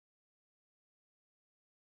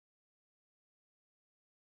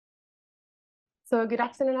So good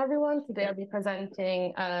afternoon, everyone. Today I'll be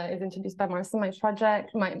presenting, as introduced by Marcel,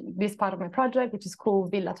 this part of my project, which is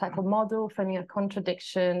called Villa Type of Model, framing a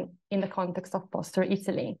contradiction in the context of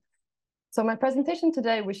post-Italy. So my presentation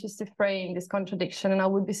today wishes to frame this contradiction, and I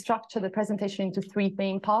will be structured the presentation into three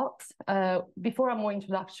main parts. Before a more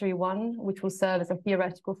introductory one, which will serve as a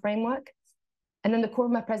theoretical framework, and then the core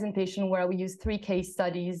of my presentation, where I will use three case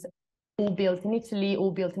studies, all built in Italy,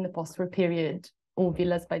 all built in the post-war period, all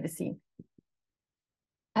villas by the sea.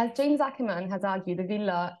 As James Ackerman has argued, the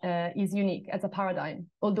villa is unique as a paradigm,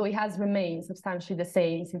 although it has remained substantially the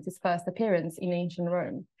same since its first appearance in ancient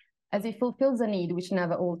Rome, as it fulfills a need which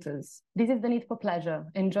never alters. This is the need for pleasure,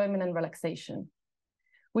 enjoyment, and relaxation,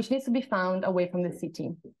 which needs to be found away from the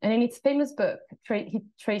city. And in its famous book, he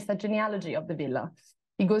traced a genealogy of the villa.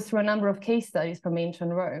 He goes through a number of case studies from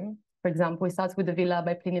ancient Rome. For example, he starts with the villa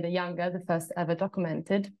by Pliny the Younger, the first ever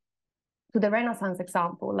documented, to the Renaissance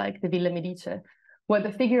example, like the Villa Medici, where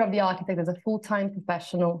the figure of the architect as a full-time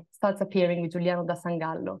professional starts appearing with Giuliano da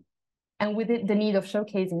Sangallo, and with it the need of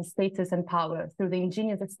showcasing status and power through the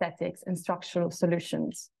ingenious aesthetics and structural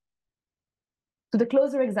solutions. To the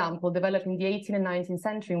closer example developed in the 18th and 19th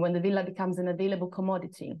century, when the villa becomes an available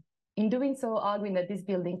commodity, in doing so arguing that this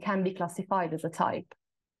building can be classified as a type.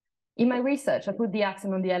 In my research, I put the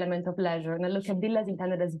accent on the element of leisure, and I look at villas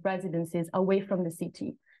intended as residences away from the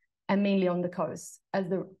city, and mainly on the coast, as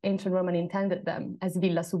the ancient Roman intended them, as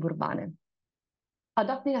villa suburbane.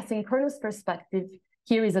 Adopting a synchronous perspective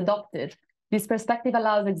here is adopted. This perspective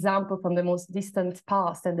allows examples from the most distant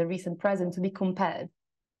past and the recent present to be compared,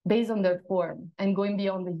 based on their form, and going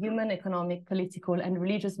beyond the human, economic, political, and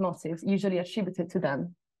religious motives usually attributed to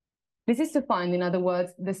them. This is to find, in other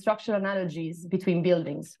words, the structural analogies between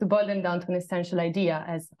buildings, to boil them down to an essential idea,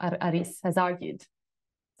 as Aris has argued.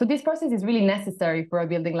 So this process is really necessary for a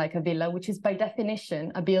building like a villa, which is by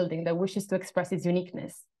definition a building that wishes to express its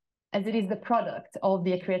uniqueness, as it is the product of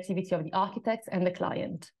the creativity of the architects and the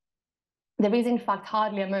client. There is, in fact,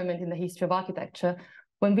 hardly a moment in the history of architecture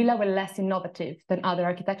when villas were less innovative than other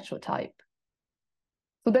architectural type.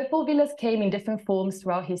 So therefore, villas came in different forms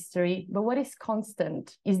throughout history, but what is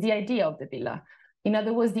constant is the idea of the villa. In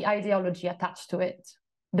other words, the ideology attached to it,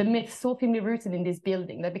 the myth so firmly rooted in this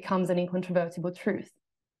building that becomes an incontrovertible truth.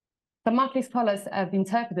 Some Marxist scholars have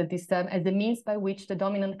interpreted this term as the means by which the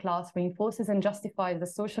dominant class reinforces and justifies the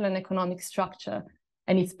social and economic structure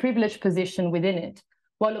and its privileged position within it,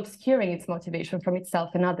 while obscuring its motivation from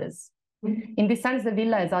itself and others. In this sense, the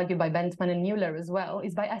villa, as argued by Bentman and Mueller as well,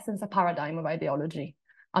 is by essence a paradigm of ideology,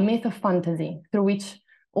 a myth of fantasy through which,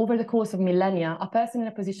 over the course of millennia, a person in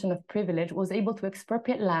a position of privilege was able to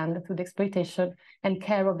expropriate land through the exploitation and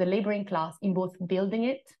care of the laboring class in both building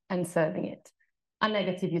it and serving it. A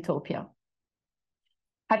negative utopia.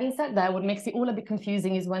 Having said that, what makes it all a bit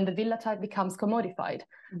confusing is when the villa type becomes commodified,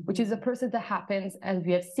 which is a process that happens, as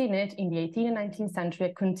we have seen it in the 18th and 19th century,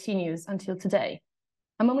 and continues until today.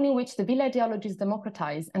 A moment in which the villa ideology is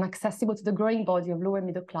democratized and accessible to the growing body of lower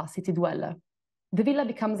middle class city dweller. The villa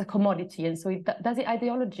becomes a commodity, and so does the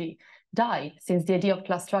ideology die since the idea of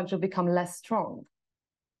class structure become less strong?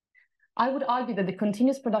 I would argue that the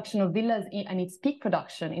continuous production of villas and its peak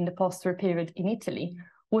production in the post-war period in Italy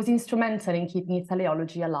was instrumental in keeping its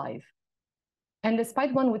ideology alive. And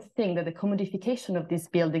despite one would think that the commodification of this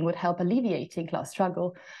building would help alleviating class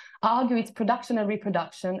struggle, I argue its production and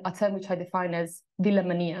reproduction, a term which I define as villa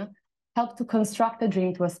mania, helped to construct a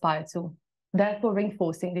dream to aspire to, therefore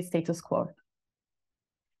reinforcing the status quo.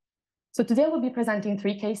 So today I will be presenting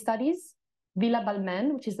three case studies: Villa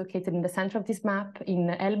Balmain, which is located in the center of this map in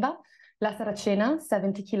Elba, La Saracena,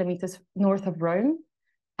 70 kilometers north of Rome,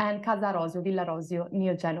 and Casa Arosio, Villa Arosio,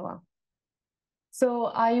 near Genoa. So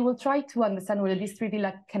I will try to understand whether these three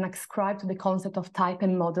villas can ascribe to the concept of type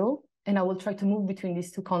and model, and I will try to move between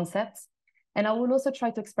these two concepts. And I will also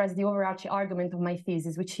try to express the overarching argument of my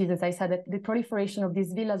thesis, which is, as I said, that the proliferation of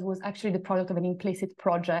these villas was actually the product of an implicit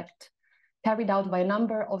project carried out by a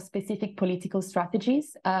number of specific political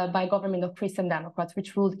strategies by a government of Christian Democrats,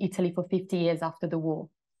 which ruled Italy for 50 years after the war.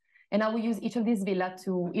 And I will use each of these villas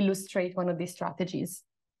to illustrate one of these strategies.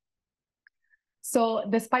 So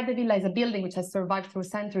despite the villa as a building which has survived through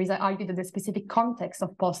centuries, I argue that the specific context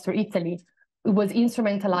of post-war Italy was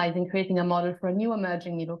instrumentalized in creating a model for a new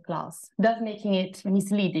emerging middle class, thus making it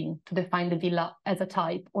misleading to define the villa as a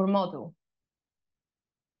type or model.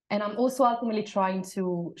 And I'm also ultimately trying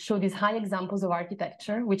to show these high examples of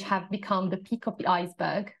architecture which have become the peak of the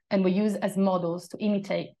iceberg and were used as models to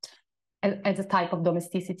imitate as a type of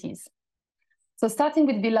domesticities. So starting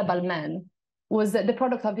with Villa Balmain was the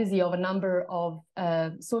product, obviously, of a number of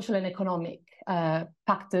social and economic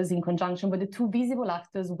factors in conjunction, but the two visible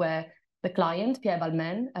actors were the client, Pierre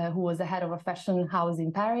Balmain, who was the head of a fashion house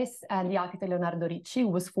in Paris, and the architect Leonardo Ricci, who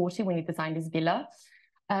was 40 when he designed this villa.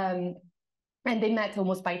 And they met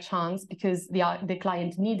almost by chance because the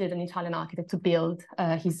client needed an Italian architect to build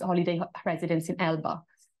his holiday residence in Elba.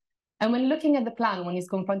 And when looking at the plan, one is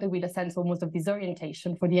confronted with a sense almost of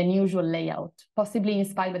disorientation for the unusual layout, possibly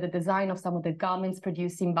inspired by the design of some of the garments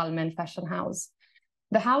produced in Balmain fashion house.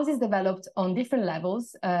 The house is developed on different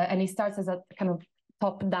levels, and it starts as a kind of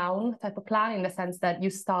top-down type of plan, in the sense that you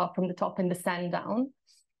start from the top and descend down.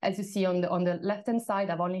 As you see on the left-hand side,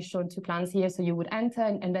 I've only shown 2 plans here, so you would enter,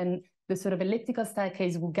 and then the sort of elliptical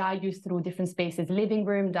staircase will guide you through different spaces: living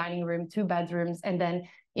room, dining room, 2 bedrooms, and then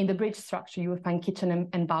in the bridge structure, you will find kitchen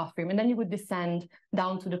and bathroom, and then you would descend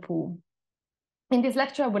down to the pool. In this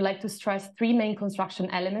lecture, I would like to stress 3 main construction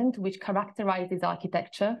elements which characterize this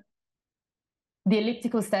architecture. The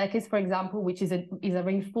elliptical staircase, for example, which is a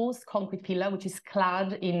reinforced concrete pillar, which is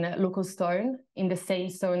clad in local stone, in the same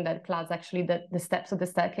stone that clads actually the steps of the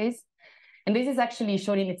staircase. And this is actually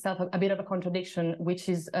showing itself a bit of a contradiction, which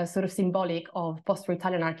is sort of symbolic of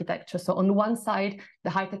post-Italian architecture. So on one side, the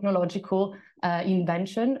high technological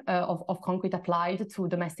invention of concrete applied to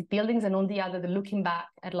domestic buildings, and on the other, the looking back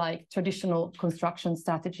at like traditional construction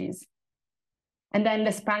strategies. And then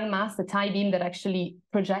the sprang mass, the tie beam that actually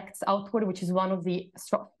projects outward, which is one of the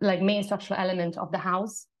main structural elements of the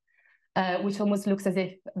house, which almost looks as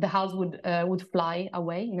if the house would fly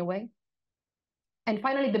away in a way. And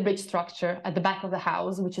finally, the bridge structure at the back of the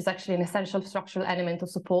house, which is actually an essential structural element of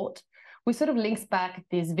support, which sort of links back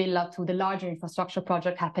this villa to the larger infrastructure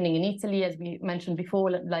project happening in Italy, as we mentioned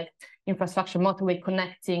before, like infrastructure motorway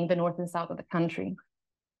connecting the north and south of the country.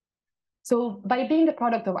 So by being the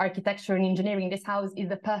product of architecture and engineering, this house is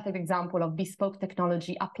the perfect example of bespoke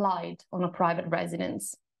technology applied on a private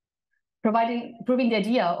residence, proving the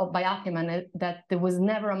idea by Ackermann that there was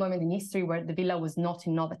never a moment in history where the villa was not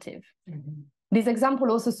innovative. Mm-hmm. This example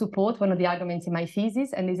also supports one of the arguments in my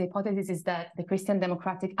thesis, and this hypothesis is that the Christian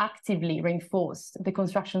Democratic actively reinforced the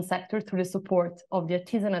construction sector through the support of the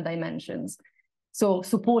artisanal dimensions, so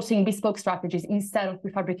supporting bespoke strategies instead of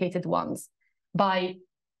prefabricated ones, by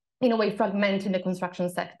in a way fragmenting the construction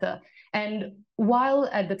sector. And while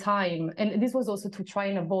at the time, and this was also to try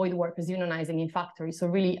and avoid workers unionizing in factories, so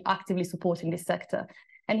really actively supporting this sector.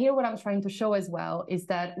 And here what I'm trying to show as well is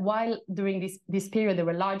that while during this period, there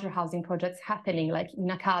were larger housing projects happening like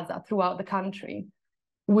in a casa throughout the country,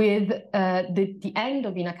 with the end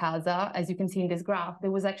of Ina Casa, as you can see in this graph,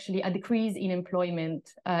 there was actually a decrease in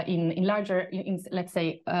employment in let's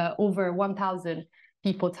say, over 1,000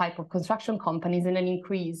 people type of construction companies, and an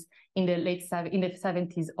increase in the late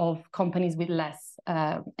 70s of companies with less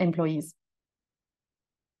employees.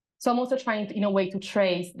 So I'm also trying to, in a way, to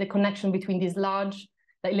trace the connection between these large,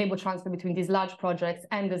 like labor transfer between these large projects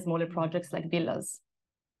and the smaller projects like villas.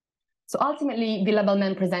 So ultimately, Villa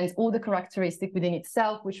Balmain presents all the characteristics within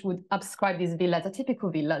itself, which would ascribe this villa as a typical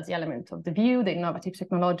villa, the element of the view, the innovative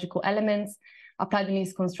technological elements applied in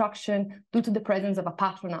its construction due to the presence of a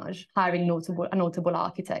patronage, hiring a notable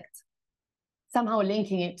architect, somehow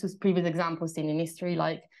linking it to previous examples seen in history,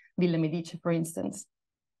 like Villa Medici, for instance.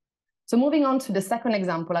 So moving on to the second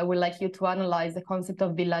example, I would like you to analyze the concept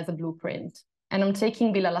of villa as a blueprint. And I'm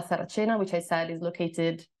taking Villa La Saracena, which I said is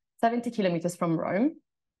located 70 kilometers from Rome.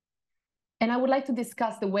 And I would like to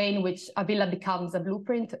discuss the way in which a villa becomes a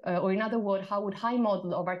blueprint, or in other words, how would high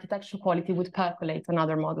model of architectural quality would percolate on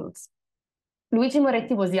other models. Luigi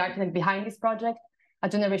Moretti was the architect behind this project. A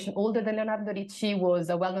generation older than Leonardo Ricci, was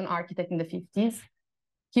a well-known architect in the 50s.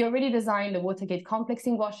 He already designed the Watergate complex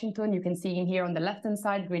in Washington. You can see him here on the left-hand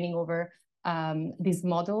side, grinning over this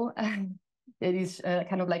model. It is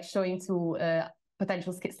kind of like showing to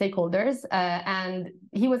potential stakeholders. And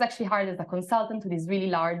he was actually hired as a consultant to this really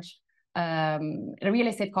large real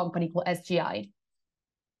estate company called SGI.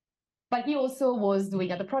 But he also was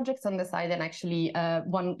doing other projects on the side, and actually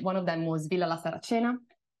one of them was Villa La Saracena,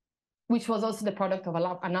 which was also the product of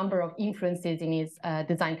a number of influences in his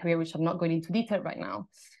design career, which I'm not going into detail right now.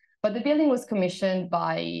 But the building was commissioned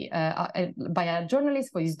by a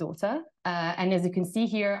journalist for his daughter. And as you can see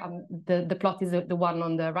here, the plot is the one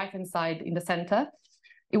on the right-hand side in the center.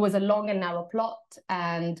 It was a long and narrow plot,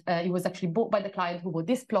 and it was actually bought by the client who bought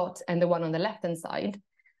this plot and the one on the left-hand side.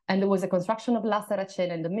 And there was a construction of La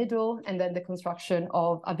Saracena in the middle, and then the construction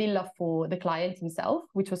of a villa for the client himself,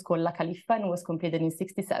 which was called La Califa and was completed in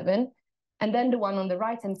 '67. And then the one on the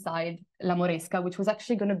right-hand side, La Moresca, which was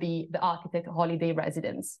actually going to be the architect holiday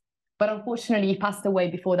residence. But unfortunately, he passed away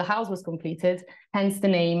before the house was completed, hence the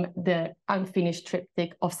name, the unfinished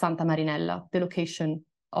triptych of Santa Marinella, the location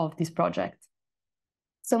of this project.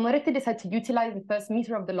 So Moretti decided to utilize the first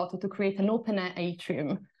meter of the Lotto to create an open-air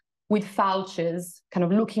atrium with fauces, kind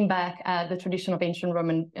of looking back at the tradition of ancient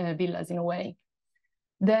Roman villas in a way.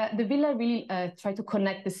 The villa really tried to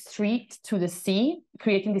connect the street to the sea,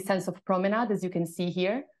 creating this sense of promenade, as you can see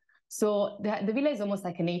here. So the villa is almost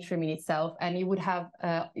like an atrium in itself, and you would have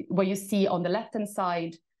where you see on the left-hand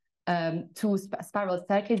side two spiral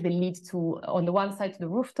staircases that lead to, on the one side to the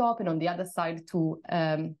rooftop, and on the other side to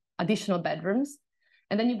additional bedrooms.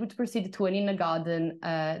 And then you would proceed to an inner garden,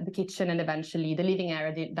 the kitchen, and eventually the living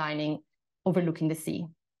area, the dining, overlooking the sea.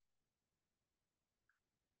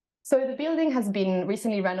 So the building has been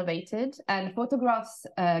recently renovated, and photographs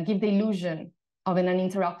give the illusion of an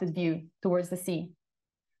uninterrupted view towards the sea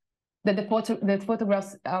that the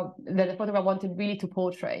photograph wanted really to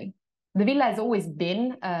portray. The villa has always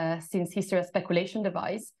been, since history, a speculation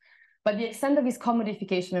device, but the extent of its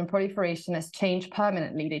commodification and proliferation has changed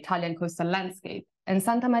permanently the Italian coastal landscape, and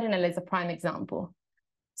Santa Marinella is a prime example.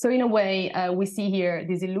 So in a way, we see here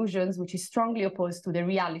these illusions, which is strongly opposed to the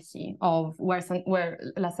reality of where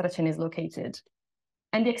La Saracena is located.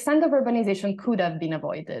 And the extent of urbanization could have been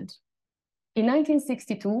avoided. In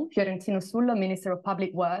 1962, Fiorentino Sullo, Minister of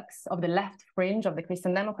Public Works of the left fringe of the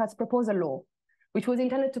Christian Democrats, proposed a law which was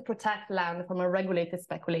intended to protect land from unregulated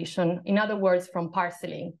speculation, in other words, from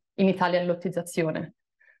parceling, in Italian lottizzazione.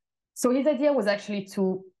 So his idea was actually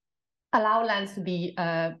to allow lands to be,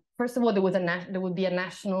 first of all, there would be a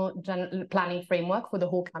national planning framework for the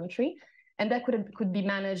whole country, and that could be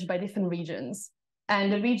managed by different regions.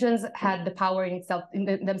 And the regions had the power in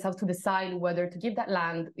themselves to decide whether to give that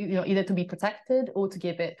land, either to be protected or to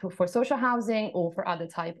give it for social housing or for other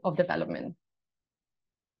type of development.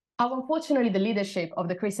 Unfortunately, the leadership of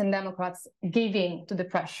the Christian Democrats gave in to the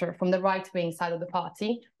pressure from the right-wing side of the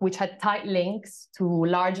party, which had tight links to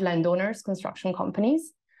large landowners, construction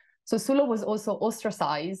companies. So Sullo was also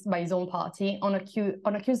ostracized by his own party on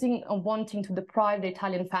accusing of wanting to deprive the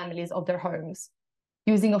Italian families of their homes,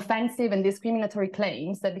 using offensive and discriminatory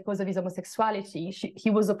claims that because of his homosexuality,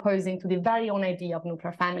 he was opposing to the very own idea of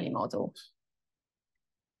nuclear family model.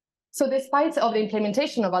 So despite of the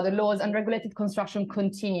implementation of other laws, unregulated construction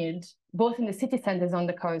continued, both in the city centers on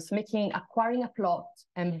the coast, making acquiring a plot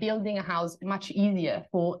and building a house much easier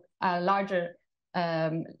for a larger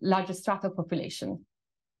strata of population.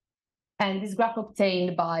 And this graph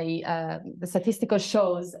obtained by the statistical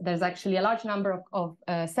shows there's actually a large number of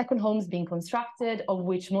second homes being constructed, of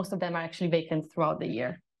which most of them are actually vacant throughout the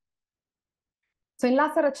year. So in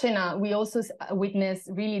La Saracena, we also witness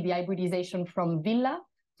really the hybridization from villa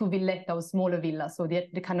to villetta, or smaller villa, so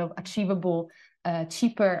the kind of achievable,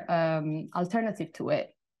 cheaper alternative to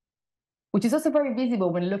it, which is also very visible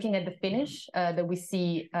when looking at the finish that we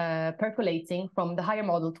see percolating from the higher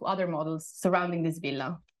model to other models surrounding this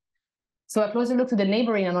villa. So a closer look to the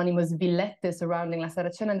neighboring anonymous villette surrounding La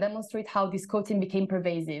Saracena demonstrate how this coating became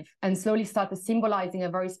pervasive and slowly started symbolizing a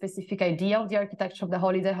very specific idea of the architecture of the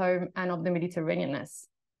holiday home and of the Mediterraneanness.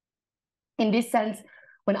 In this sense,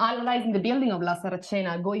 when analyzing the building of La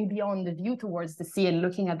Saracena, going beyond the view towards the sea and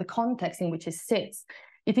looking at the context in which it sits,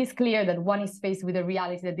 it is clear that one is faced with the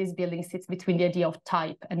reality that this building sits between the idea of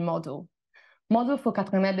type and model. Model for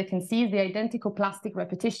Quatremer de Quincy is the identical plastic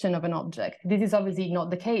repetition of an object. This is obviously not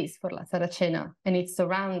the case for La Saracena and its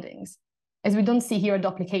surroundings, as we don't see here a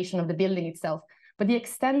duplication of the building itself, but the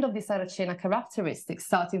extent of the Saracena characteristics,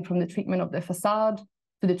 starting from the treatment of the facade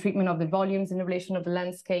to the treatment of the volumes in relation of the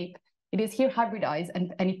landscape. It is here hybridized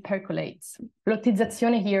and it percolates.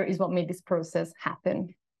 Lottizzazione here is what made this process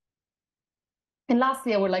happen. And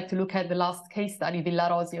lastly, I would like to look at the last case study, Villa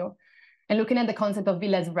Arosio, and looking at the concept of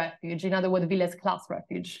villa as refuge, in other words, villa as class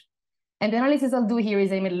refuge. And the analysis I'll do here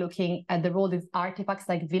is aimed at looking at the role that artifacts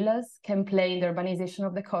like villas can play in the urbanization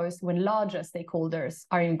of the coast when larger stakeholders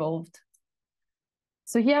are involved.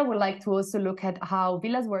 So here I would like to also look at how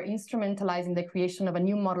villas were instrumentalized in the creation of a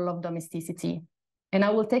new model of domesticity. And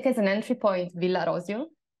I will take as an entry point Villa Arosio,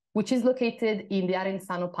 which is located in the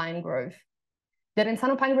Arenzano Pine Grove. The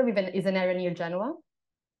Arenzano Pine Grove is an area near Genoa,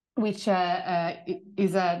 which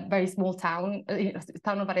is a very small town,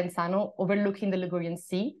 town of Arenzano, overlooking the Ligurian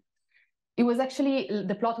Sea. It was actually,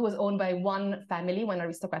 the plot was owned by one family, one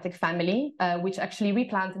aristocratic family, which actually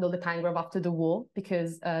replanted all the pine grove after the war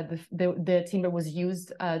because the timber was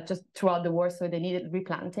used just throughout the war, so they needed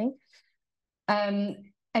replanting.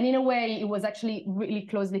 And in a way, it was actually really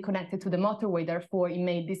closely connected to the motorway. Therefore, it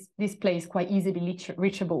made this place quite easily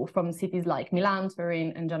reachable from cities like Milan,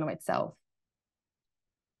 Turin, and Genoa itself.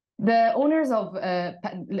 The owners of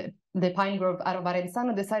the pine grove out of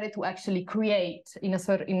Arenzano decided to actually create, in a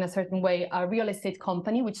certain way, a real estate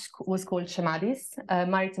company, which was called Cemadis, a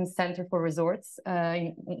maritime center for resorts,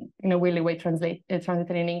 in a weirdly way translated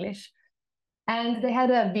in English. And they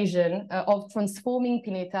had a vision of transforming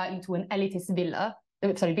Pineta into an elitist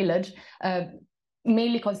village,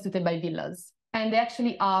 mainly constituted by villas. And they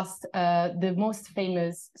actually asked the most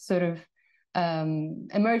famous sort of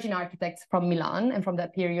emerging architects from Milan and from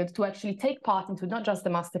that period to actually take part into not just the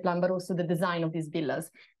master plan, but also the design of these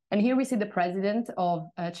villas. And here we see the president of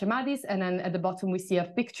Cemadis, and then at the bottom we see a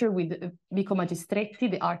picture with Vico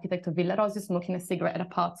Magistretti, the architect of Villa Arosio, smoking a cigarette at a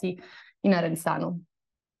party in Arenzano.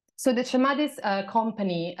 So the Cemadis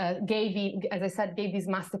company gave this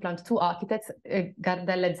master plan to two architects,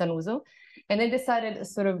 Gardella and Zanuso, and they decided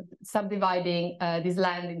sort of subdividing this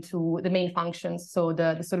land into the main functions, so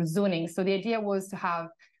the sort of zoning. So the idea was to have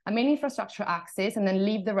a main infrastructure axis and then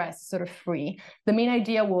leave the rest sort of free. The main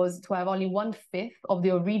idea was to have only 1/5 of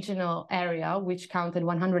the original area, which counted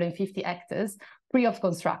 150 hectares, free of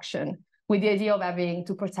construction, with the idea of having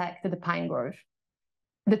to protect the pine grove.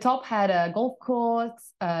 The top had a golf court,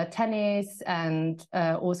 tennis, and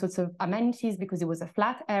all sorts of amenities because it was a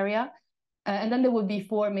flat area. And then there would be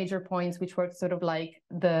 4 major points, which were sort of like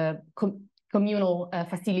the communal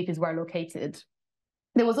facilities were located.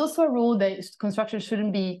 There was also a rule that construction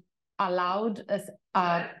shouldn't be allowed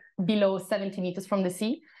below 70 meters from the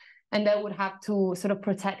sea. And that would have to sort of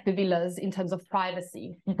protect the villas in terms of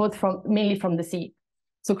privacy, mainly from the sea.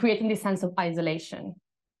 So creating this sense of isolation.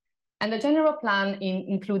 And the general plan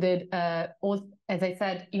included, all, as I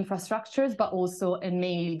said, infrastructures, but also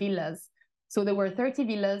mainly villas. So there were 30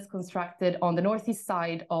 villas constructed on the northeast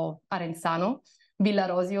side of Arenzano. Villa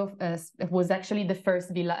Arosio was actually the first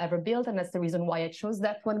villa ever built, and that's the reason why I chose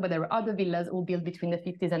that one, but there were other villas all built between the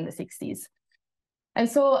 50s and the 60s. And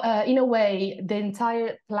so, in a way, the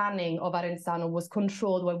entire planning of Arenzano was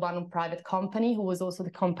controlled by one private company, who was also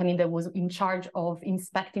the company that was in charge of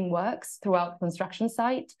inspecting works throughout the construction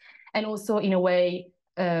site. And also, in a way,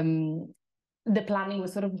 the planning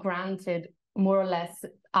was sort of granted more or less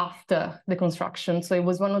after the construction. So it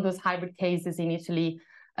was one of those hybrid cases in Italy,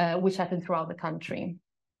 which happened throughout the country.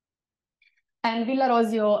 And Villa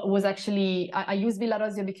Arosio was actually, I used Villa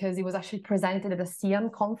Arosio because it was actually presented at a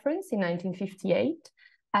SIAM conference in 1958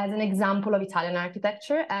 as an example of Italian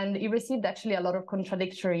architecture. And it received actually a lot of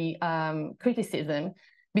contradictory criticism,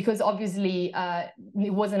 because obviously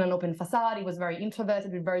it wasn't an open facade. It was very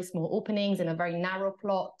introverted with very small openings and a very narrow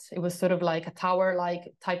plot. It was sort of like a tower-like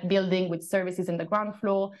type building with services in the ground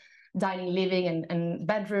floor, dining, living, and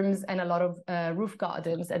bedrooms, and a lot of roof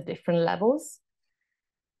gardens at different levels.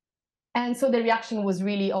 And so the reaction was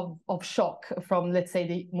really of shock from, let's say,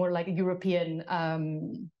 the more like European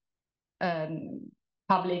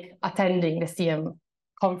public attending the SIAM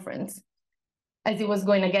conference, as it was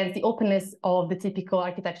going against the openness of the typical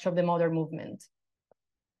architecture of the modern movement.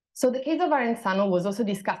 So the case of Arenzano was also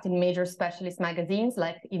discussed in major specialist magazines,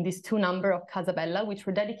 like in this 2 number of Casabella, which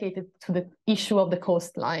were dedicated to the issue of the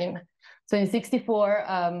coastline. So in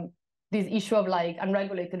 1964, this issue of like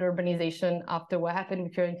unregulated urbanization after what happened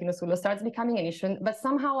with Fiorentino Sullo starts becoming an issue, but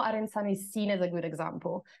somehow Arenzano is seen as a good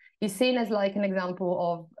example. It's seen as like an example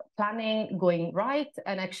of planning going right,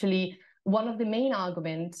 and actually one of the main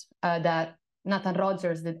arguments that Nathan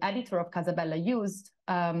Rogers, the editor of Casabella, used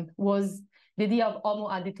was the idea of homo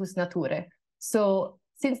additus naturae. So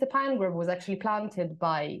since the pine grove was actually planted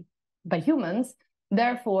by humans,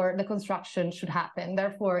 therefore the construction should happen.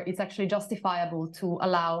 Therefore, it's actually justifiable to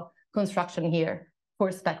allow construction here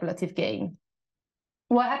for speculative gain.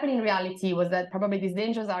 What happened in reality was that probably this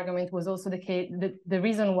dangerous argument was also the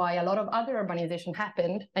reason why a lot of other urbanization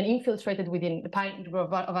happened and infiltrated within the pine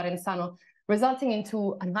grove of Arenzano, resulting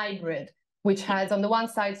into a hybrid, which has on the one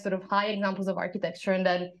side sort of high examples of architecture, and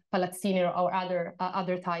then palazzini or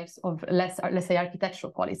other types of let's say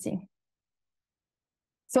architectural policy.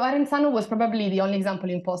 So Arenzano was probably the only example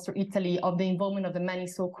in post-Italy of the involvement of the many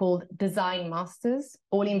so-called design masters,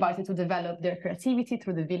 all invited to develop their creativity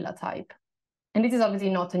through the villa type. And this is obviously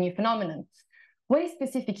not a new phenomenon. What is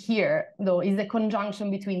specific here, though, is the conjunction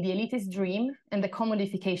between the elitist dream and the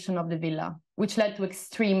commodification of the villa, which led to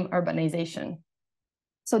extreme urbanization.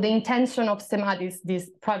 So the intention of Cemadis, this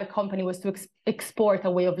private company, was to export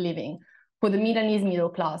a way of living for the Milanese middle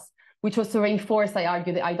class, which was to reinforce, I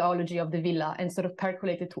argue, the ideology of the villa and sort of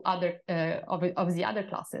percolate it to other of the other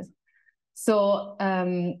classes. So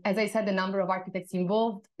as I said, the number of architects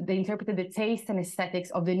involved, they interpreted the taste and aesthetics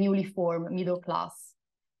of the newly formed middle class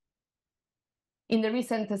In the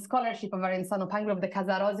recent scholarship of Arenzano Panglow, the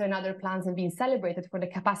Casa Arosio and other plants have been celebrated for the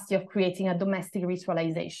capacity of creating a domestic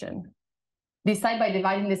ritualization. Decide by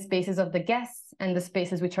dividing the spaces of the guests and the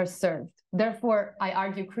spaces which are served. Therefore, I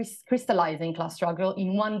argue crystallizing class struggle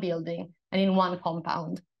in one building and in one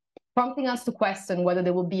compound, prompting us to question whether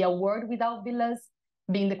there will be a world without villas,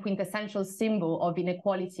 being the quintessential symbol of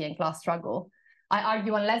inequality and class struggle. I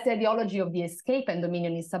argue unless the ideology of the escape and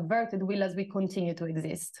dominion is subverted, villas will continue to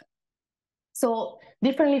exist. So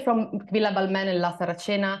differently from Villa Balmain and La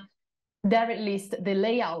Saracena, there at least the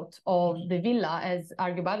layout of the villa, as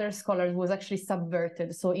argued by other scholars, was actually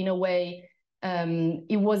subverted. So in a way,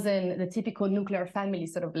 it wasn't the typical nuclear family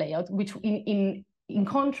sort of layout, which in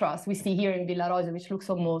contrast, we see here in Villa Arosio, which looks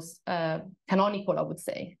almost canonical, I would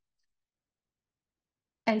say.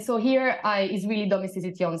 And so here is really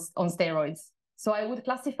domesticity on steroids. So I would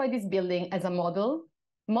classify this building as a model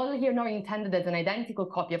here not intended as an identical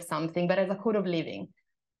copy of something, but as a code of living,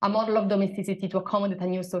 a model of domesticity to accommodate a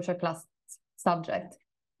new social class subject.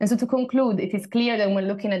 And so to conclude, it is clear that when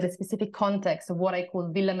looking at the specific context of what I call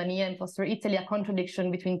villa mania in post-war Italy, a contradiction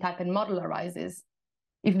between type and model arises.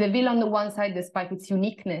 If the villa on the one side, despite its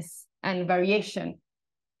uniqueness and variation,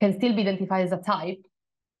 can still be identified as a type,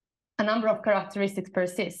 a number of characteristics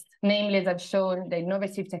persist, namely, as I've shown, the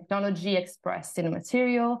innovative technology expressed in a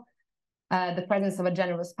material, the presence of a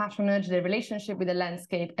generous patronage, the relationship with the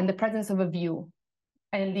landscape, and the presence of a view,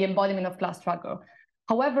 and the embodiment of class struggle.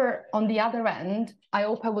 However, on the other end, I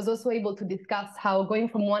hope I was also able to discuss how going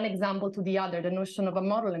from one example to the other, the notion of a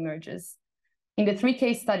model emerges. In the 3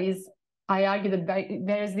 case studies, I argue that by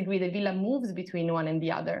various degree, the villa moves between one and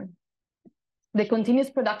the other. The continuous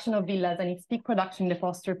production of villas and its peak production in the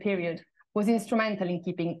post-war period was instrumental in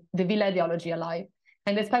keeping the villa ideology alive.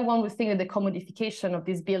 And despite one would think that the commodification of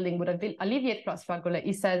this building would alleviate class struggle,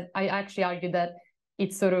 I actually argue that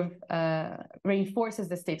it sort of reinforces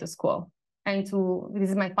the status quo. And this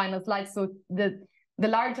is my final slide. So the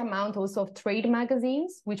large amount also of trade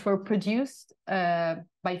magazines, which were produced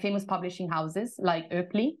by famous publishing houses like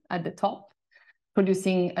Oepli at the top,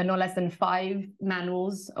 producing no less than 5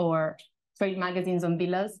 manuals or trade magazines on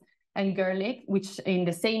villas, and Gerlich, which in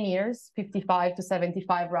the same years, 55 to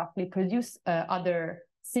 75 roughly, produced other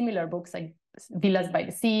similar books like Villas by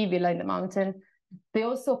the Sea, Villa in the Mountain. They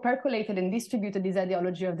also percolated and distributed this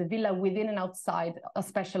ideology of the villa within and outside a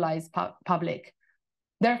specialized public,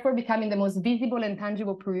 therefore becoming the most visible and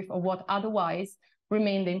tangible proof of what otherwise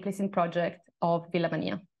remained the implicit project of Villa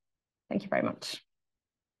Mania. Thank you very much.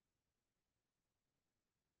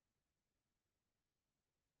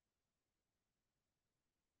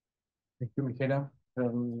 Thank you, Michela.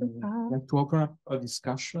 I'd like to open up a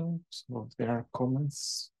discussion. So if there are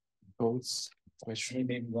comments, thoughts, questions.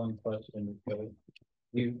 Maybe one question.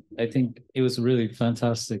 I think it was a really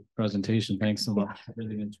fantastic presentation. Thanks so much.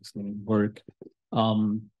 Really interesting work.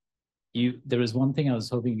 There was one thing I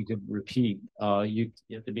was hoping you could repeat. At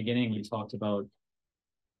the beginning, you talked about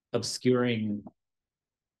obscuring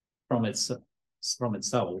from itself,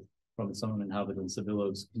 from its own inhabitants, the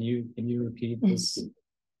villas. Can you repeat this?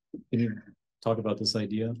 Can you talk about this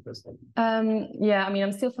idea? Yeah, I mean,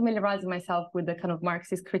 I'm still familiarizing myself with the kind of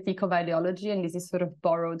Marxist critique of ideology, and this is sort of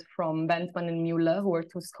borrowed from Bentman and Müller, who are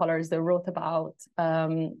 2 scholars that wrote about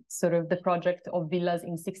sort of the project of villas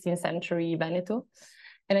in 16th century Veneto.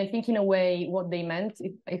 And I think in a way, what they meant,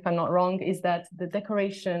 if I'm not wrong, is that the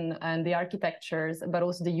decoration and the architectures, but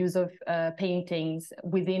also the use of paintings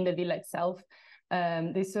within the villa itself,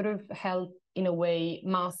 they sort of help in a way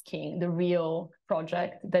masking the real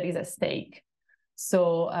project that is at stake.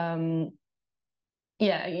 So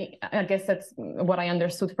yeah, I guess that's what I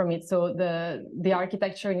understood from it. So the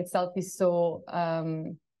architecture in itself is so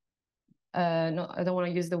no, I don't want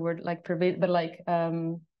to use the word like pervade, but like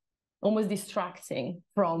almost distracting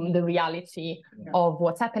from the reality of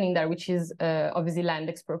what's happening there, which is obviously land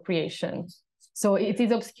expropriation. So it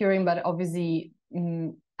is obscuring, but obviously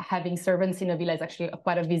having servants in a villa is actually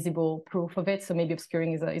quite a visible proof of it. So maybe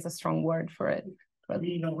obscuring is a strong word for it. I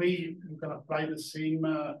mean, in a way, you can apply the same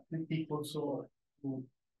technique also to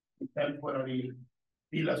temporary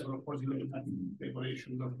villas, or of course, you have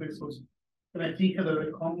decorations of vessels. And I think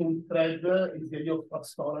the common thread is the idea of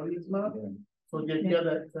pastoralism. So the idea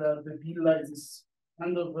that the villa is this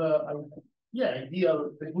kind of,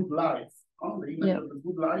 ideal, the good life, the image of the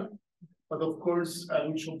good life. But of course,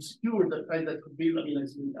 which obscure the fact that to build, I mean,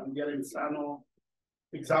 as in the Arenzano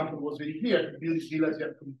example was very clear, to build villas, you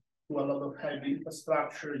have to do a lot of heavy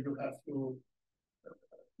infrastructure, you have to,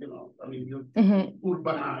 you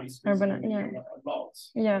urbanize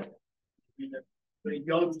lots. Yeah. the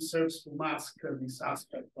ideology serves to mask this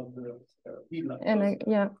aspect of the villa. And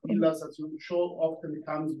Villas, as you show, often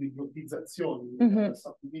comes with lottizzazione,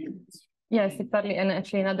 subdivisions. Yes, exactly. And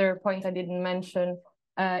actually, another point I didn't mention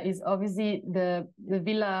is obviously the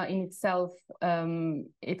villa in itself.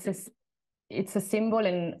 It's a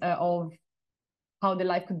symbol of how the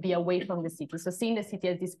life could be away from the city. So seeing the city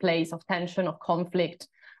as this place of tension, of conflict,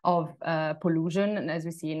 of pollution, and as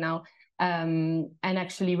we see now, and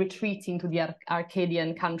actually retreating to the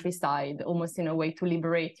Arcadian countryside, almost in a way to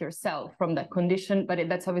liberate yourself from that condition. But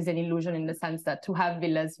that's obviously an illusion in the sense that to have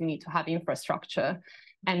villas, you need to have infrastructure.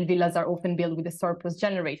 And villas are often built with the surplus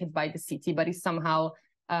generated by the city, but it's somehow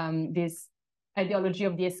this ideology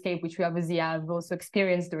of the escape, which we obviously have also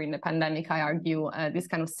experienced during the pandemic, I argue, this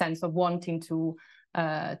kind of sense of wanting to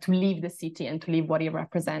leave the city and to leave what it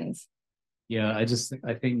represents. Yeah,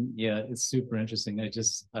 I think, yeah, it's super interesting.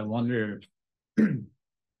 I wonder,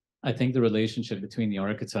 I think the relationship between the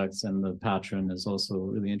architects and the patron is also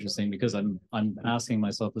really interesting, because I'm asking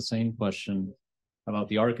myself the same question about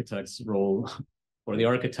the architect's role, or the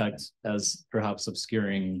architect as perhaps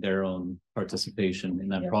obscuring their own participation in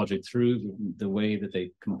that project through the way that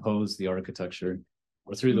they compose the architecture,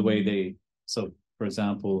 or through the way they, so for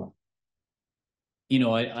example, you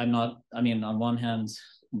know, on one hand,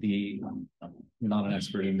 I'm not an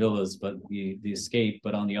expert in villas, but the escape,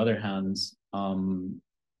 but on the other hand,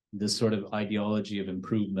 this sort of ideology of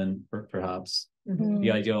improvement, perhaps,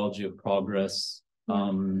 the ideology of progress,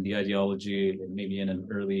 the ideology maybe in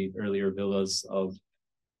earlier villas of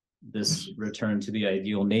this return to the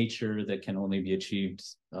ideal nature that can only be achieved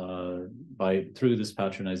through this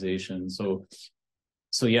patronization.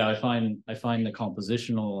 So yeah, I find the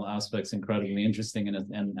compositional aspects incredibly interesting,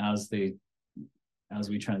 and as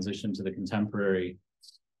we transition to the contemporary,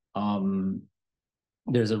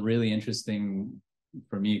 there's a really interesting,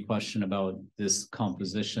 for me, question about this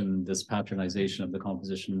composition, this patronization of the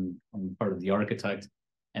composition on the part of the architect,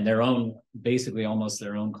 and their own, basically almost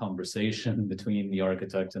their own conversation between the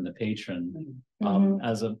architect and the patron,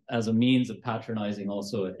 as a means of patronizing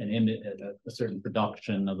also an image, a certain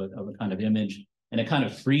production of a kind of image and a kind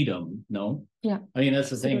of freedom. No, yeah, I mean that's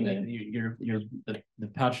the thing, that you're the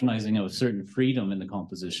patronizing of a certain freedom in the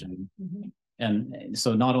composition. And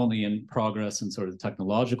so not only in progress and sort of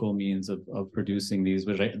technological means of producing these,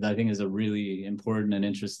 which I think is a really important and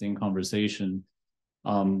interesting conversation,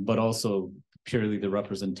 but also purely the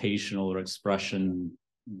representational or expression,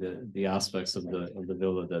 the aspects of the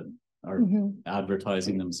villa that are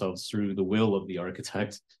advertising themselves through the will of the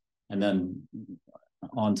architect, and then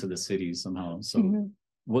onto the city somehow. So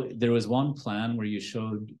there was one plan where you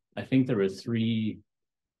showed, I think there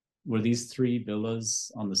were these 3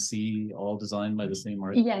 villas on the sea, all designed by the same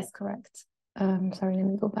architect? Yes, correct. Sorry, let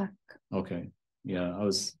me go back. Okay. Yeah,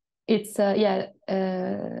 It's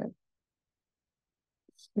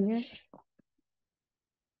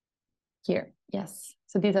here. Yes.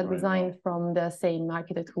 So these are designed from the same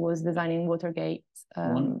architect who was designing Watergate.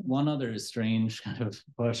 One other strange kind of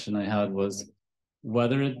question I had was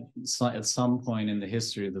whether at some point in the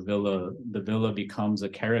history of the villa becomes a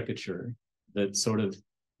caricature that sort of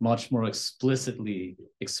much more explicitly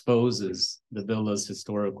exposes the villa's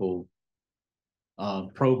historical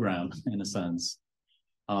program, in a sense.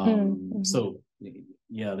 So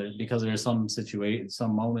yeah, because there's some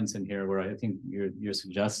moments in here where I think you're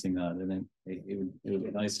suggesting that, and it would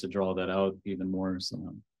be nice to draw that out even more. So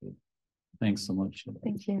thanks so much.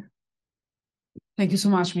 Thank you. Thank you so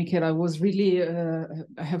much, Michela. It was really,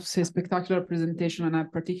 I have to say, spectacular presentation, and I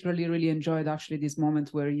particularly really enjoyed actually this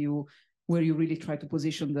moment where you really try to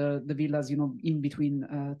position the villas, you know, in between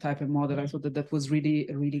type and model. I thought that was really,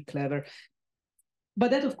 really clever.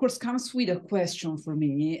 But that, of course, comes with a question for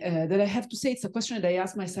me that I have to say, it's a question that I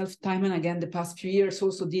ask myself time and again the past few years,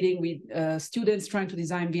 also dealing with students trying to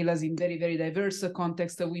design villas in very, very diverse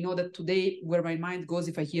contexts. We know that today, where my mind goes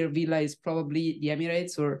if I hear villa is probably the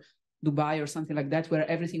Emirates or Dubai or something like that, where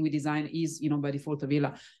everything we design is, you know, by default a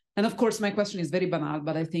villa. And of course, my question is very banal,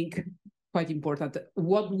 but I think quite important.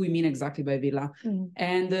 What do we mean exactly by villa?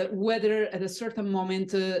 And whether at a certain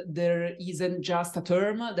moment there isn't just a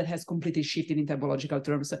term that has completely shifted in typological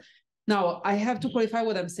terms. Now, I have to qualify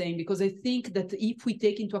what I'm saying, because I think that if we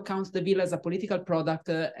take into account the villa as a political product,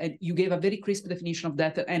 and you gave a very crisp definition of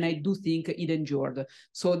that, and I do think it endured.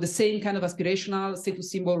 So the same kind of aspirational status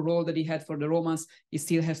symbol role that he had for the Romans, he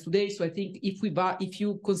still has today. So I think if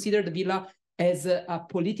you consider the villa as a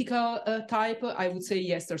political type, I would say,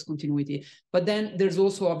 yes, there's continuity. But then there's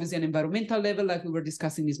also obviously an environmental level, like we were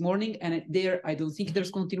discussing this morning. And there, I don't think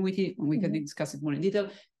there's continuity, and we can discuss it more in detail.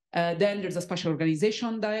 Then there's a spatial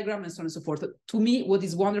organization diagram and so on and so forth. To me, what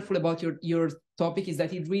is wonderful about your topic is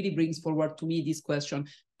that it really brings forward to me this question: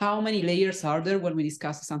 how many layers are there when we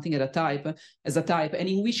discuss something as a type, and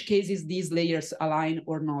in which cases these layers align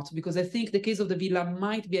or not? Because I think the case of the villa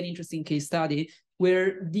might be an interesting case study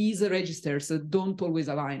where these registers don't always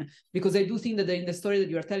align. Because I do think that in the story that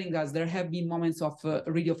you are telling us, there have been moments of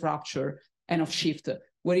really of rupture and of shift,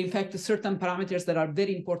 where in fact certain parameters that are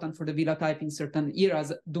very important for the villa type in certain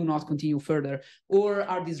eras do not continue further or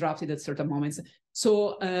are disrupted at certain moments.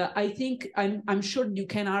 So I think I'm sure you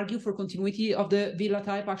can argue for continuity of the villa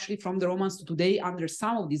type actually from the Romans to today under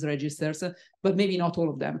some of these registers, but maybe not all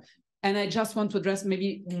of them. And I just want to address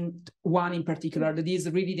maybe one in particular, that is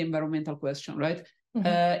really the environmental question, right?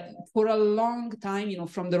 Mm-hmm. For a long time,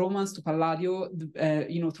 from the Romans to Palladio,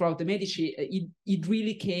 throughout the Medici, it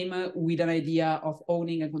really came with an idea of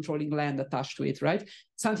owning and controlling land attached to it, right?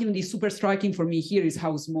 Something that is super striking for me here is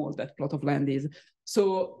how small that plot of land is.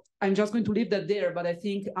 So I'm just going to leave that there, but I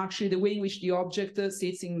think actually the way in which the object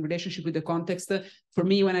sits in relationship with the context, for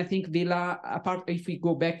me, when I think villa, apart if we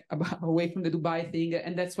go back away from the Dubai thing,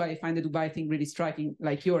 and that's why I find the Dubai thing really striking,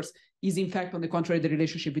 like yours, is in fact, on the contrary, the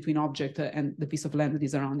relationship between object and the piece of land that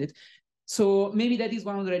is around it. So maybe that is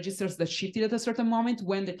one of the registers that shifted at a certain moment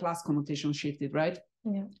when the class connotation shifted, right?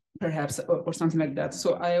 Yeah. Perhaps, or something like that.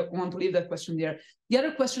 So I want to leave that question there. The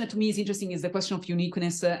other question that to me is interesting is the question of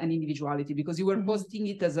uniqueness and individuality, because you were positing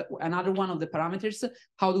it as another one of the parameters.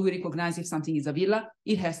 How do we recognize if something is a villa?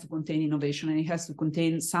 It has to contain innovation, and it has to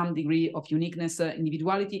contain some degree of uniqueness,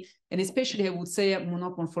 individuality, and especially I would say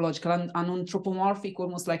not morphological, an anthropomorphic,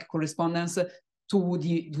 almost like correspondence to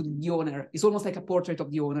the owner. It's almost like a portrait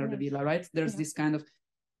of the owner of the villa, right? There's this kind of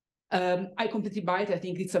I completely buy it. I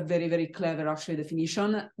think it's a very, very clever, actually,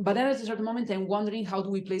 definition. But then at a certain moment, I'm wondering, how do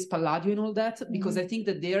we place Palladio in all that? Because I think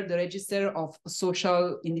that they're the register of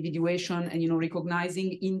social individuation and,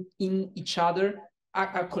 recognizing in each other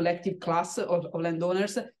a collective class of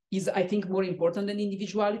landowners is, I think, more important than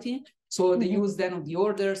individuality. So the use then of the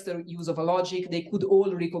orders, the use of a logic, they could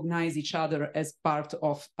all recognize each other as part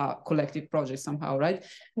of a collective project somehow, right?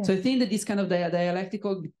 Yeah. So I think that this kind of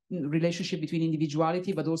dialectical relationship between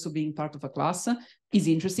individuality, but also being part of a class is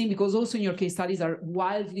interesting, because also in your case studies are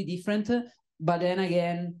wildly different, but then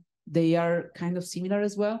again, they are kind of similar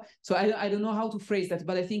as well. So I don't know how to phrase that,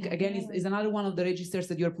 but I think, again, is another one of the registers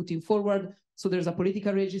that you're putting forward. So there's a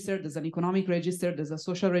political register, there's an economic register, there's a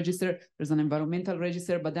social register, there's an environmental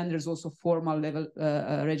register, but then there's also formal level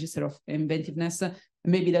register of inventiveness.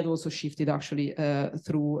 Maybe that also shifted actually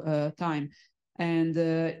through time. And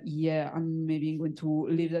yeah, I'm maybe going to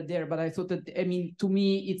leave that there. But I thought that, to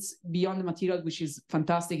me, it's beyond the material, which is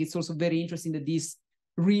fantastic. It's also very interesting that this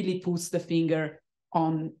really puts the finger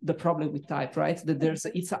on the problem with type, right? That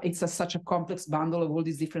it's such a complex bundle of all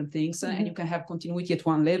these different things, and you can have continuity at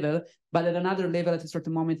one level, but at another level, at a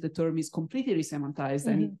certain moment, the term is completely resemantized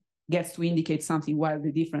and it gets to indicate something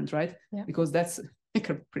wildly different, right? Yeah. Because that's like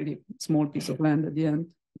a pretty small piece of land at the end.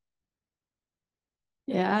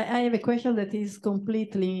 Yeah, I have a question that is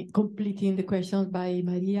completing the questions by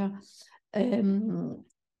Maria.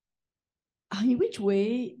 In which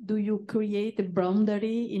way do you create a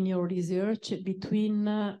boundary in your research between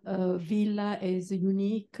villa as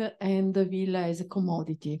unique and villa as a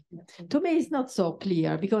commodity? To me, it's not so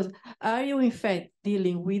clear, because are you in fact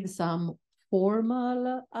dealing with some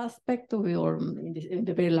formal aspect of your, in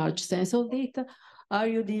the very large sense of it? Are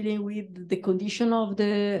you dealing with the condition of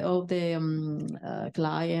the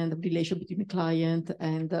client, the relation between the client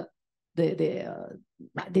and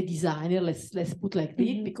the designer, let's put like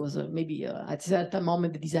this, because maybe at a certain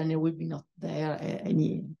moment the designer will be not there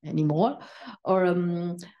anymore, or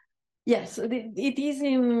yes, it is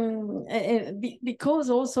because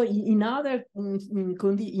also in other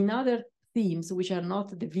themes which are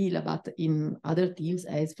not the villa, but in other themes,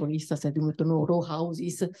 as for instance, I don't know, row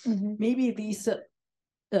houses, maybe this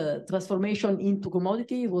transformation into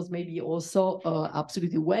commodity was maybe also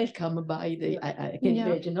absolutely welcome by the, I can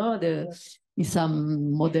imagine, in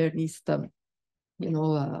some modernist,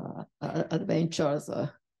 adventures.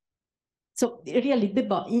 So really,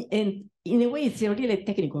 and in a way, it's a really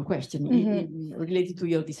technical question related to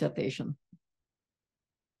your dissertation.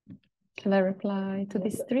 Can I reply to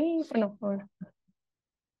these three?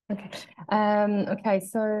 Okay. Okay.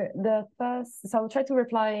 So the first, so I'll try to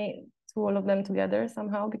reply to all of them together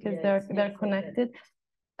somehow, because they're connected.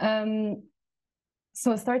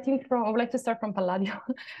 So starting from, I would like to start from Palladio.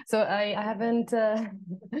 So I haven't,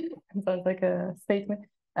 sounds like a statement.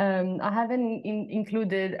 I haven't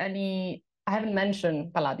included any, I haven't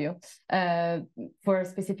mentioned Palladio for a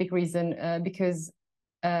specific reason, because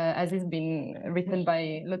as has been written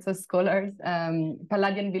by lots of scholars,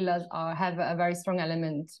 Palladian villas have a very strong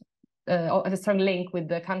element, a strong link with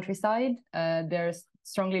the countryside. They're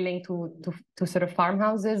strongly linked to sort of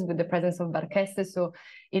farmhouses with the presence of barcheste. So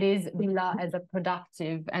it is villa as a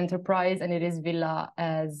productive enterprise, and it is villa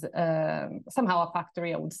as somehow a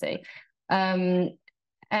factory, I would say. And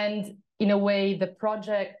in a way, the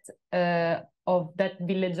project of that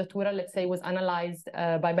villeggiatura, let's say, was analyzed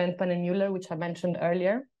by Balmain and Müller, which I mentioned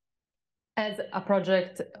earlier, as a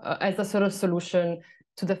project, as a sort of solution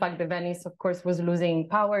to the fact that Venice, of course, was losing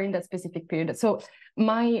power in that specific period. So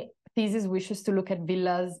my thesis wishes to look at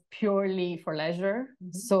villas purely for leisure.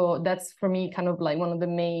 Mm-hmm. So that's for me kind of like one of the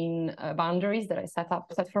main boundaries that I set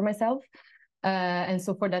for myself. And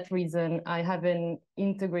so for that reason, I don't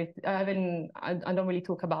really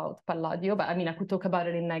talk about Palladio, but I mean, I could talk about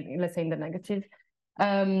it in, let's say, in the negative.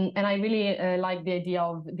 And I really like the idea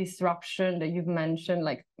of disruption that you've mentioned.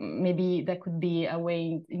 Like maybe that could be a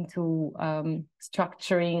way into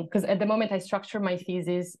structuring, because at the moment I structure my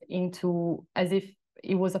thesis into as if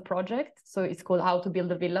it was a project. So it's called How to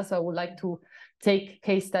Build a Villa. So I would like to take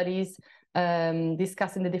case studies,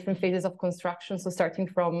 discussing the different phases of construction. So starting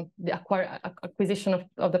from the acquisition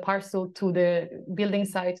of the parcel to the building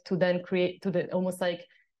site, to then create to the almost like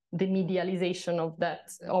the medialization of that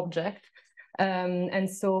object. And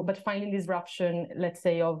so, but finding disruption, let's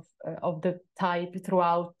say, of the type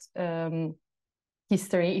throughout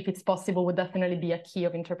history, if it's possible, would definitely be a key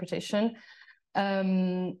of interpretation.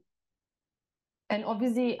 And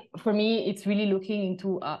obviously, for me, it's really looking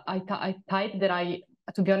into a type that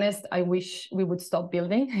to be honest, I wish we would stop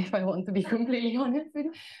building, if I want to be completely honest with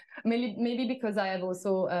you. Maybe because I have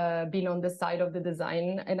also been on the side of the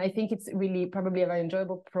design, and I think it's really probably a very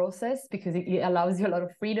enjoyable process because it allows you a lot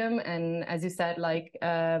of freedom. And as you said, like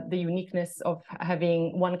the uniqueness of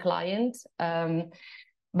having one client.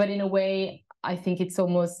 But in a way, I think it's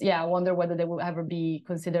almost, I wonder whether they will ever be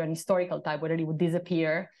considered an historical type, whether it would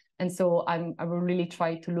disappear. And so I will really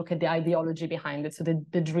try to look at the ideology behind it, so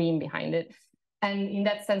the dream behind it. And in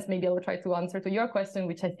that sense, maybe I will try to answer to your question,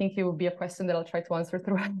 which I think it will be a question that I'll try to answer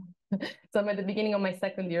throughout. So I'm at the beginning of my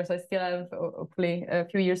second year, so I still have hopefully a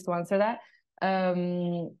few years to answer that.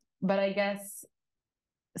 But I guess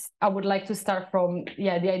I would like to start from, the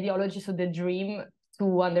ideology, so the dream,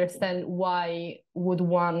 to understand why would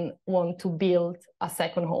one want to build a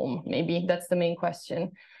second home. Maybe that's the main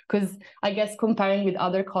question. Because I guess comparing with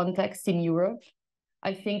other contexts in Europe,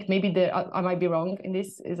 I think maybe I might be wrong, and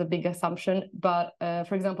this is a big assumption, but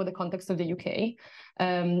for example, the context of the UK,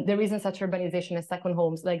 there isn't such urbanization as second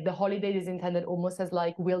homes. Like the holiday is intended almost as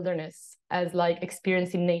like wilderness, as like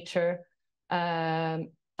experiencing nature. I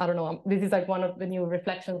don't know, this is like one of the new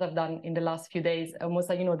reflections I've done in the last few days, almost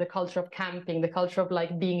like, the culture of camping, the culture of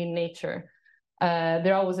like being in nature.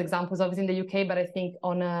 There are always examples obviously in the UK, but I think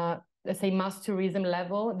on a, let's say, mass tourism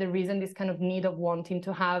level, there isn't this kind of need of wanting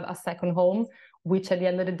to have a second home, which at the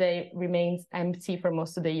end of the day remains empty for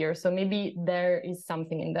most of the year. So maybe there is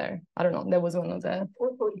something in there. I don't know. That was one of the...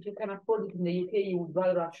 Also, if you can afford it in the UK, you would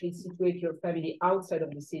rather actually situate your family outside of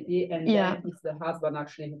the city, and then it's the husband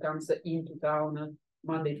actually who comes into town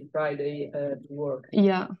Monday to Friday to work.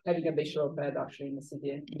 Yeah. Having a bachelor bed actually in the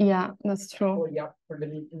city. Yeah, that's true. Or for the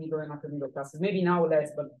middle and upper middle classes. Maybe now less,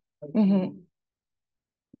 but in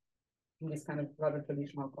this kind of rather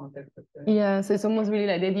traditional context. So it's almost really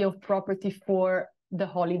like the idea of property for the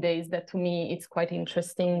holidays that to me it's quite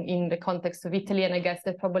interesting in the context of Italy, and I guess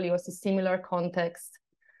that probably was a similar context.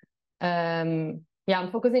 I'm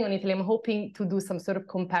focusing on Italy. I'm hoping to do some sort of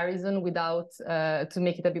comparison without to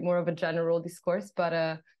make it a bit more of a general discourse,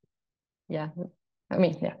 but that's where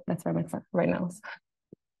I'm at right now. So.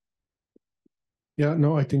 Yeah,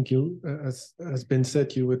 no, I think you, as has been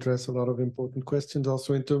said, you address a lot of important questions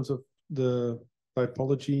also in terms of the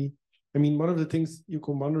typology. I mean, one of the things you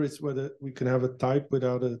can wonder is whether we can have a type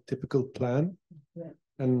without a typical plan. Yeah.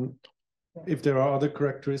 And if there are other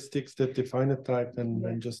characteristics that define a type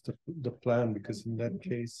than just the plan, because in that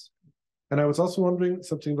case. And I was also wondering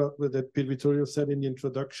something about what that Pier Vittorio said in the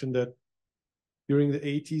introduction, that during the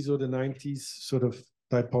 80s or the 90s, sort of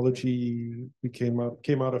typology came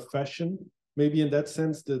out of fashion. Maybe in that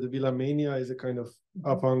sense, the Villa Mania is a kind of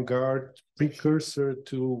avant-garde precursor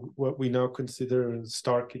to what we now consider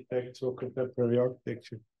star architecture or contemporary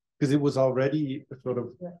architecture, because it was already a sort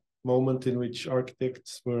of moment in which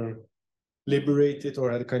architects were liberated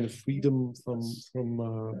or had a kind of freedom from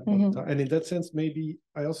and in that sense, maybe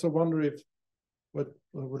I also wonder if what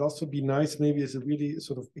would also be nice maybe is a really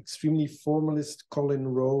sort of extremely formalist Colin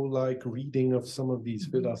Rowe-like reading of some of these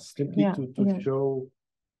villas, simply to show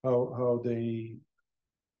how they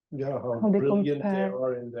Yeah, how they brilliant compare.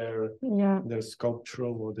 they are in their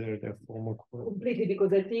sculptural or their formal quality. Completely,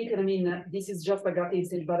 because I think, I mean, this is just a gut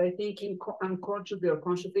instinct, but I think unconsciously or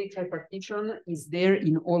consciously, tripartition is there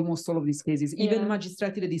in almost all of these cases. Even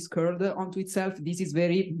Magistretti that is curled onto itself, this is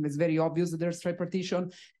it's very obvious that there's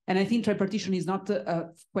tripartition. And I think tripartition is not a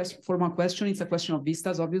formal question, it's a question of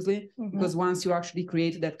vistas, obviously, because once you actually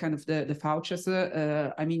create that kind of the fauces,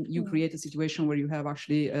 I mean, you create a situation where you have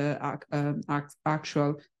actually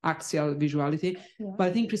actual axial visuality. But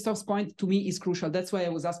I think Christophe's point to me is crucial. That's why I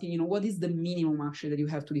was asking, you know, what is the minimum actually that you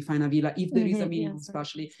have to define a villa, if there is a minimum,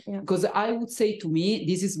 especially? Because I would say, to me,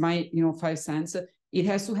 this is my, 5 cents, it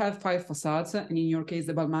has to have 5 facades, and in your case,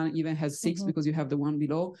 the Balmain even has 6 because you have the one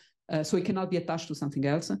below. So it cannot be attached to something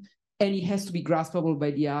else. And it has to be graspable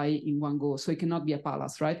by the eye in one go. So it cannot be a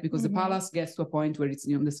palace, right? Because the palace gets to a point where it's,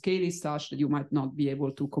 the scale is such that you might not be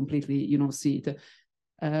able to completely, see it.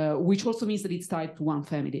 Which also means that it's tied to one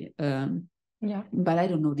family. But I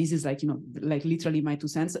don't know. This is like, like literally my 2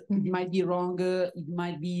 cents. It might be wrong. It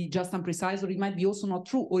might be just imprecise, or it might be also not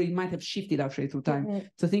true, or it might have shifted actually through time.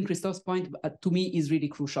 So I think Christophe's point to me is really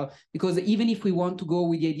crucial, because even if we want to go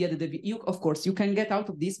with the idea that of course, you can get out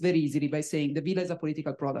of this very easily by saying the villa is a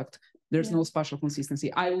political product. There's no spatial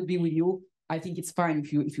consistency. I would be with you. I think it's fine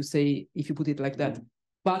if you put it like that.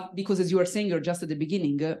 But because, as you were saying, you're just at the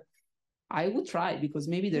beginning, I would try, because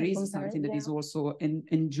maybe there is something that is also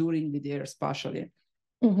enduring with there spatially.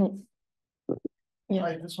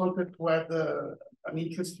 I just wanted to add an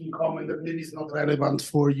interesting comment that maybe is not relevant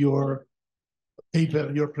for your paper,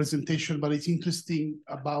 your presentation, but it's interesting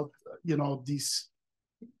about, this,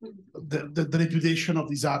 the reputation of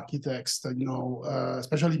these architects,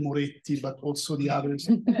 especially Moretti, but also the others,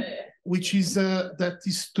 which is that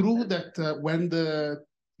is true that when the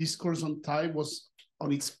discourse on time was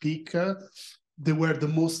on its peak, they were the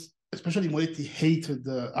most, especially Moretti hated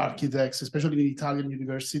the architects, especially in Italian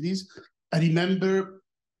universities. I remember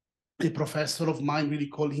a professor of mine really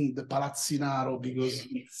called him the Palazzinaro, because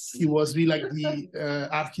he was really like the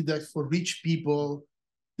architect for rich people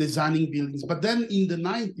designing buildings. But then in the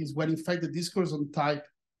 90s, when in fact the discourse on type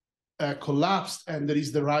collapsed, and there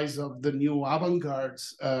is the rise of the new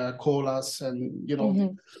avant-gardes, Colas, and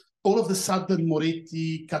all of a sudden,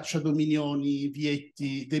 Moretti, Cacciadominioni,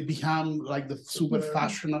 Vietti, they become like the super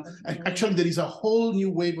fashionable. And actually, there is a whole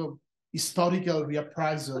new wave of historical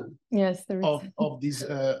reappraisal of these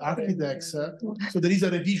architects. So there is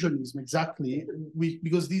a revisionism, exactly,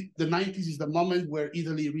 because the 90s is the moment where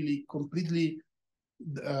Italy really completely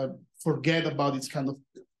forget about its kind of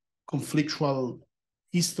conflictual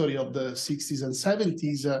history of the 60s and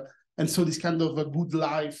 70s. And so this kind of a good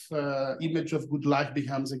life, image of good life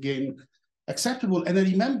becomes again acceptable. And I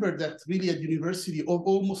remember that really at university,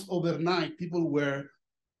 almost overnight, people were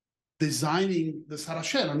designing the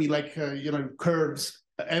Saracena. I mean, like, curves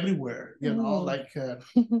everywhere, like,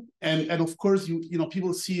 and of course,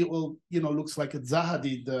 people see, well, looks like a Zaha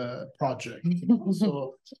did project.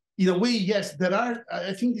 So in a way, yes, there are,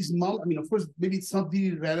 I think this moment, I mean, of course, maybe it's not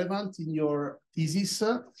really relevant in your thesis,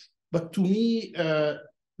 but to me,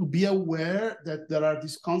 to be aware that there are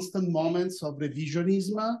these constant moments of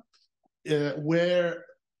revisionism where,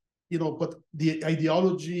 but the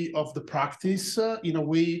ideology of the practice, in a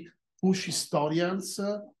way, push historians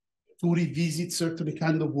to revisit certain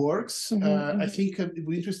kind of works. I think it would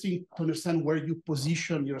be interesting to understand where you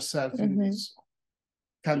position yourself in this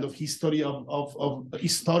kind of history of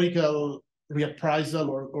historical reappraisal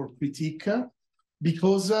or critique.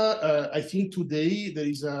 Because I think today there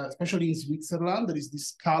is, especially in Switzerland, there is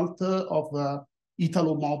this cult of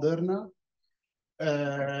Italo-modern.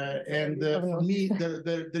 And for me,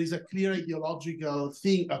 there is a clear ideological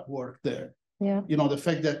thing at work there. The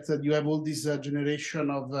fact that you have all this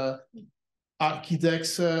generation of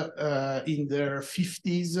architects in their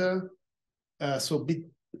 50s, so big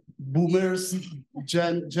boomers,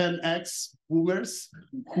 Gen X boomers,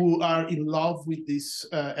 who are in love with this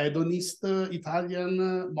hedonist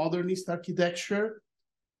Italian modernist architecture,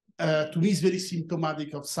 to me is very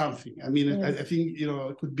symptomatic of something. I mean, I think,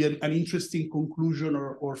 it could be an interesting conclusion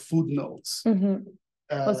or footnotes.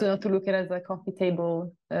 Also not to look at it as a coffee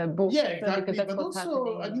table book. Yeah, exactly. But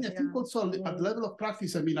also, I mean, I think also at the level of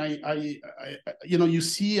practice, I mean, I you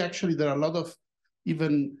see actually there are a lot of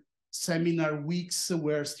even seminar weeks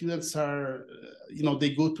where students are,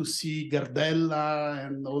 they go to see Gardella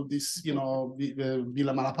and all this,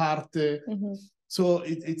 Villa Malaparte. So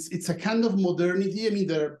it's a kind of modernity. I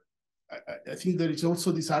mean, I think there is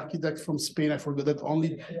also this architect from Spain, I forgot, that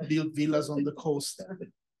only built villas on the coast.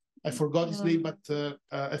 I forgot his name, but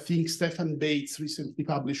I think Stefan Bates recently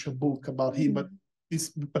published a book about him. But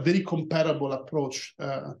is a very comparable approach.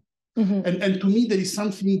 And to me, there is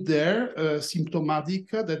something there symptomatic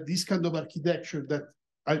that this kind of architecture that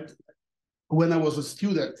when I was a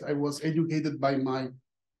student, I was educated by my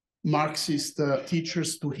Marxist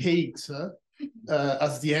teachers to hate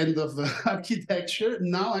as the end of architecture,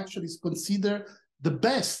 now actually is considered the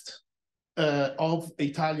best of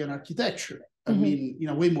Italian architecture. I mean, in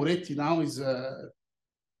a way, Moretti now is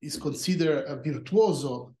considered a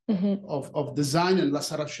virtuoso of design, and La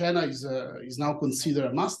Saracena is now considered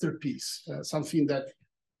a masterpiece, something that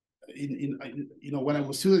when I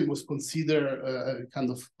was student, it was considered a kind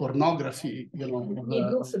of pornography, it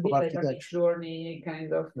looks a bit like a journey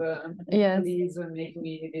kind of these make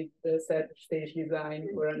me did the set stage design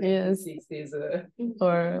for a 1960s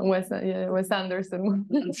or Wes Anderson.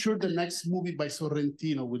 I'm sure the next movie by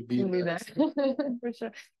Sorrentino will be there for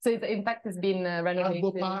sure. So in fact, it's been renovated.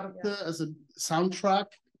 Arbo Part as a soundtrack.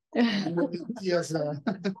 And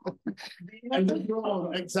the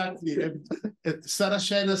drone, exactly.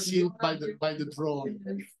 Saracena seen by the drone.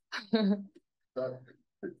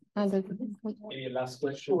 Any last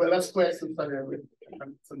question? Well, last question.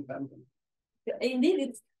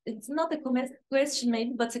 Indeed, it's not a question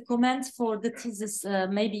maybe, but a comment for the thesis.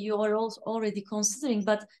 Maybe you are also already considering,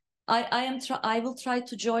 but I will try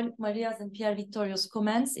to join Maria's and Pier Vittorio's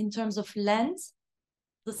comments in terms of land,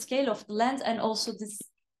 the scale of the land, and also this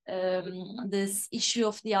issue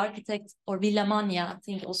of the architect or Villa Mania, I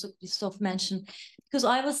think also Christophe mentioned, because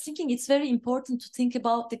I was thinking it's very important to think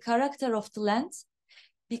about the character of the land,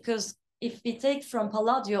 because if we take from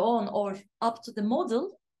Palladio on or up to the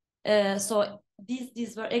model, so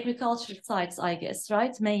these were agricultural sites, I guess,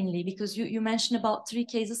 right? Mainly because you mentioned about 3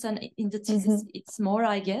 cases, and in the thesis it's more,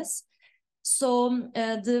 I guess. So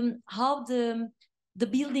how the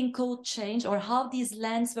building code change, or how these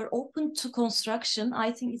lands were open to construction,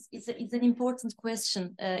 I think is an important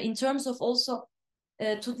question in terms of also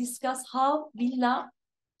to discuss how villa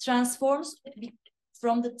transforms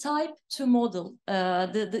from the type to model,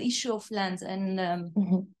 the issue of land and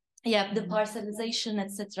the parcelization,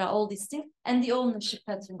 etc., all these things, and the ownership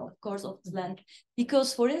pattern, of course, of the land.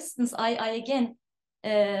 Because, for instance, I again,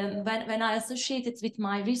 when I associate it with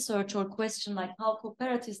my research or question, like how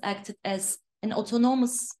cooperatives acted as an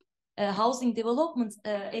autonomous housing development,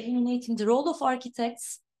 eliminating the role of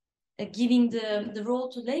architects, giving the role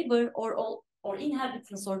to labor or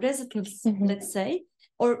inhabitants or residents, let's say,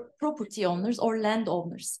 or property owners or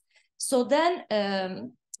landowners. So then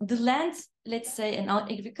the land, let's say an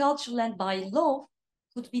agricultural land by law,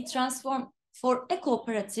 could be transformed for a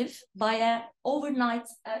cooperative by an overnight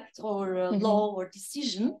act or law or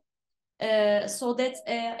decision, so that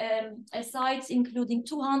a site including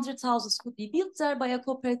 200 houses could be built there by a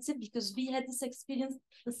cooperative, because we had this experience.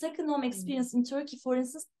 The second home experience in Turkey, for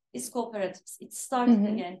instance, is cooperatives. It started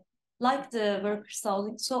again, like the workers'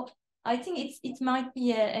 housing. So I think it might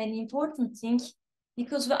be an important thing,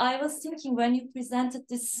 because I was thinking when you presented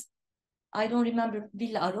this, I don't remember,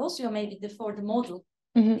 Villa Arosio, maybe for the model,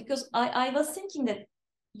 because I was thinking that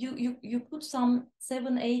you put some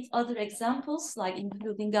 7, 8 other examples, like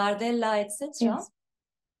including Gardella, etc. Yes.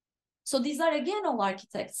 So these are again all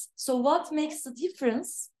architects. So what makes the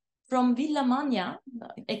difference from Villa Mania?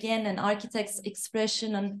 Again, an architect's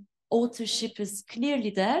expression and authorship is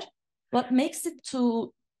clearly there. What makes it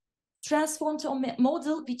to transform to a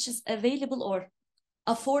model which is available or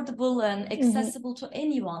affordable and accessible to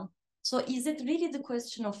anyone? So is it really the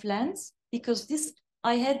question of land? Because this,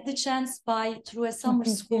 I had the chance through a summer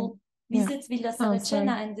school visit Villa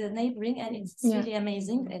Saracena and the neighboring, and it's really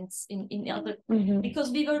amazing. And it's in other, because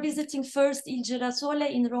we were visiting first Il Girasole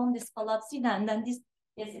in Rome, this Palazzina, and then this,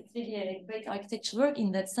 yes, it's really a great architectural work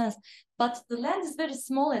in that sense. But the land is very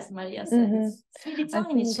small, as Maria said. It's really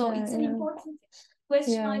tiny, so it's an important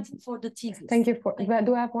question, I think, for the thesis. Thank you for.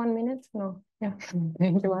 Do I have 1 minute? No. Yeah.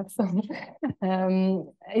 Thank you, Watson.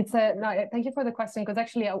 Thank you for the question, because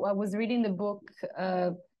actually I was reading the book.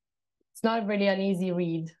 It's not really an easy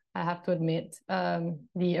read, I have to admit.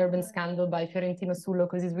 The Urban Scandal by Fiorentino Sullo,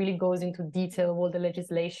 because it really goes into detail of all the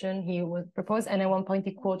legislation he would propose. And at one point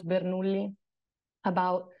he quotes Bernoulli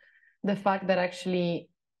about the fact that actually,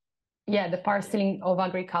 the parceling of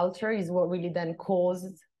agriculture is what really then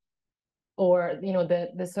caused, or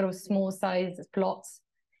the sort of small size plots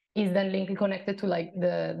is then linked connected to like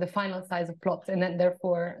the final size of plots, and then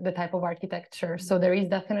therefore the type of architecture. So there is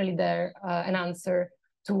definitely there an answer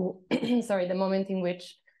to the moment in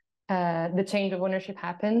which the change of ownership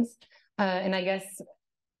happens. And I guess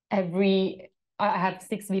I have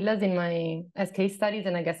 6 villas in my as case studies,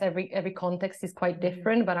 and I guess every context is quite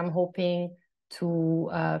different, but I'm hoping to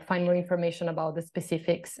find more information about the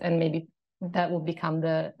specifics and maybe that will become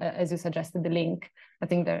the, as you suggested, the link. I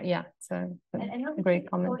think there, yeah, it's a great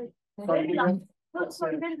comment.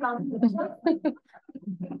 Sorry.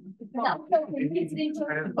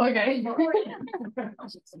 Okay.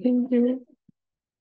 Thank you.